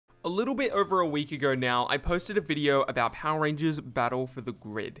little bit over a week ago now, I posted a video about Power Rangers Battle for the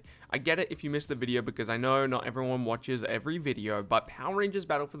Grid. I get it if you missed the video because I know not everyone watches every video, but Power Rangers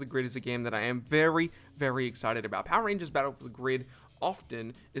Battle for the Grid is a game that I am very, very excited about. Power Rangers Battle for the Grid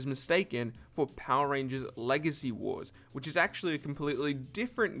often is mistaken for Power Rangers Legacy Wars, which is actually a completely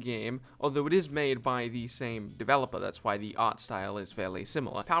different game, although it is made by the same developer. That's why the art style is fairly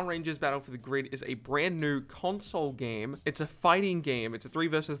similar. Power Rangers Battle for the Grid is a brand new console game. It's a fighting game. It's a 3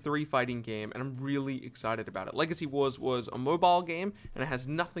 versus 3 fighting game, and I'm really excited about it. Legacy Wars was a mobile game, and it has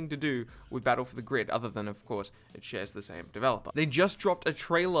nothing to do with Battle for the Grid, other than, of course, it shares the same developer. They just dropped a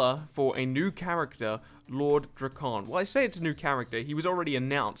trailer for a new character, Lord Drakkon. Well, I say it's a new character. He was already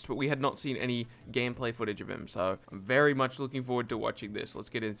announced, but we had not seen any gameplay footage of him, so I'm very much looking forward to watching this. Let's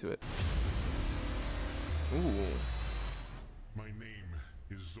get into it. Ooh. My name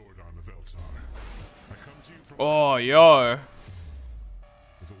is Zordon of Eltar. I come to you from Yo.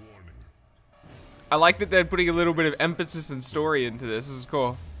 with a warning. I like that they're putting a little bit of emphasis and story into this. This is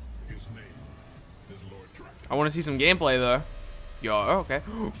cool. His name is Lord Drakkon. I want to see some gameplay, though. Yo, okay.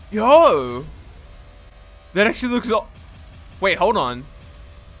 Yo! That actually looks... Wait, hold on.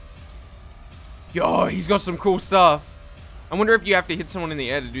 Yo, he's got some cool stuff. I wonder if you have to hit someone in the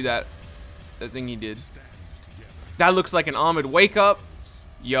air to do that thing he did. That looks like an armored wake-up.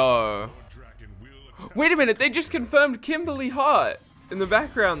 Yo. Wait a minute, they just confirmed Kimberly Hart in the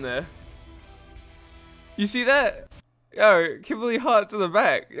background there. You see that? Yo, Kimberly Hart's in the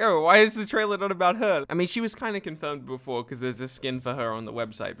back. Yo, why is the trailer not about her? I mean, she was kind of confirmed before because there's a skin for her on the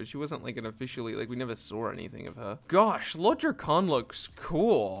website, but she wasn't like an officially, like we never saw anything of her. Gosh, Lord Drakkon looks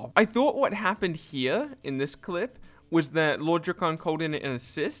cool. I thought what happened here in this clip was that Lord Drakkon called in an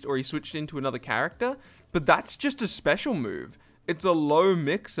assist or he switched into another character, but that's just a special move. It's a low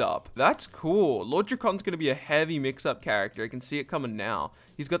mix-up. That's cool. Lord Drakkon's going to be a heavy mix-up character. I can see it coming now.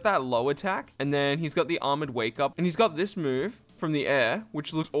 He's got that low attack, and then he's got the armored wake-up, and he's got this move from the air,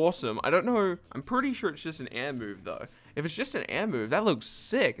 which looks awesome. I don't know. I'm pretty sure it's just an air move, though. If it's just an air move, that looks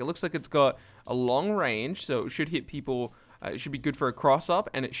sick. It looks like it's got a long range, so it should hit people. It should be good for a cross-up,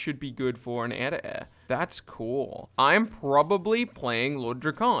 and it should be good for an air-to-air. That's cool. I'm probably playing Lord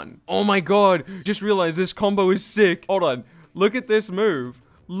Drakkon. Oh my god. Just realized this combo is sick. Hold on. Look at this move.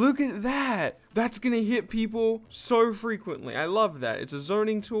 Look at that. That's going to hit people so frequently. I love that. It's a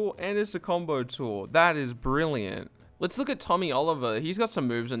zoning tool and it's a combo tool. That is brilliant. Let's look at Tommy Oliver. He's got some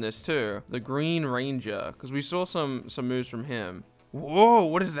moves in this too. The Green Ranger, because we saw some moves from him. Whoa,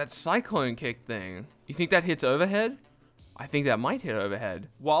 what is that cyclone kick thing? You think that hits overhead? I think that might hit overhead.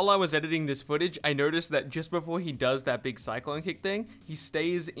 While I was editing this footage, I noticed that just before he does that big cyclone kick thing, he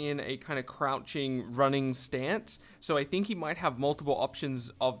stays in a kind of crouching, running stance. So I think he might have multiple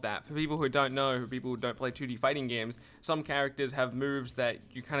options of that. For people who don't know, people who don't play 2D fighting games, some characters have moves that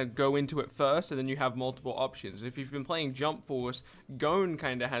you kind of go into it first, and then you have multiple options. If you've been playing Jump Force, Gon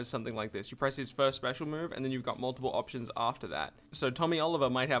kind of has something like this. You press his first special move, and then you've got multiple options after that. So Tommy Oliver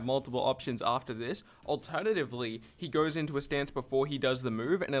might have multiple options after this. Alternatively, he goes into a stance before he does the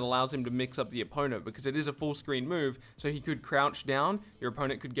move, and it allows him to mix up the opponent because it is a full screen move. So he could crouch down, your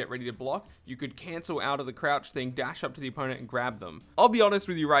opponent could get ready to block, you could cancel out of the crouch thing, dash up to the opponent and grab them. I'll be honest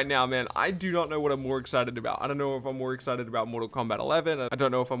with you right now, man, I do not know what I'm more excited about. I don't know if I'm more excited about Mortal Kombat 11, I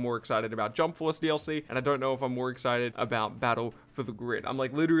don't know if I'm more excited about Jump Force DLC, and I don't know if I'm more excited about Battle for the Grid. I'm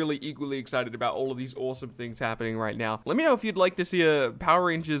like literally equally excited about all of these awesome things happening right now. Let me know if you'd like to see a Power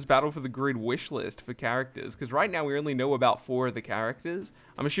Rangers Battle for the Grid wish list for characters, because right now we only know about 4 of the characters.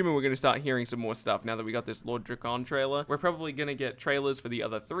 I'm assuming we're going to start hearing some more stuff now that we got this Lord Drakkon trailer. We're probably going to get trailers for the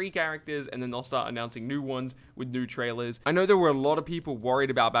other 3 characters, and then they'll start announcing new ones with new trailers. I know there were a lot of people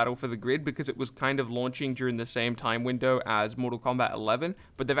worried about Battle for the Grid because it was kind of launching during the same time window as Mortal Kombat 11,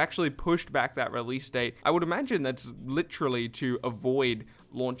 but they've actually pushed back that release date. I would imagine that's literally to avoid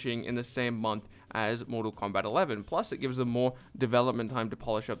launching in the same month as Mortal Kombat 11. Plus, it gives them more development time to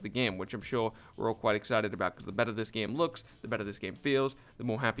polish up the game, which I'm sure we're all quite excited about, because the better this game looks, the better this game feels, the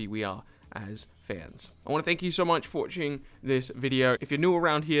more happy we are as fans. I want to thank you so much for watching this video. If you're new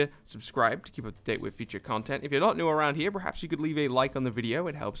around here, subscribe to keep up to date with future content. If you're not new around here, perhaps you could leave a like on the video.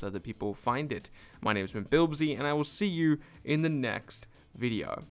 It helps other people find it. My name has been Bilbzy, and I will see you in the next video.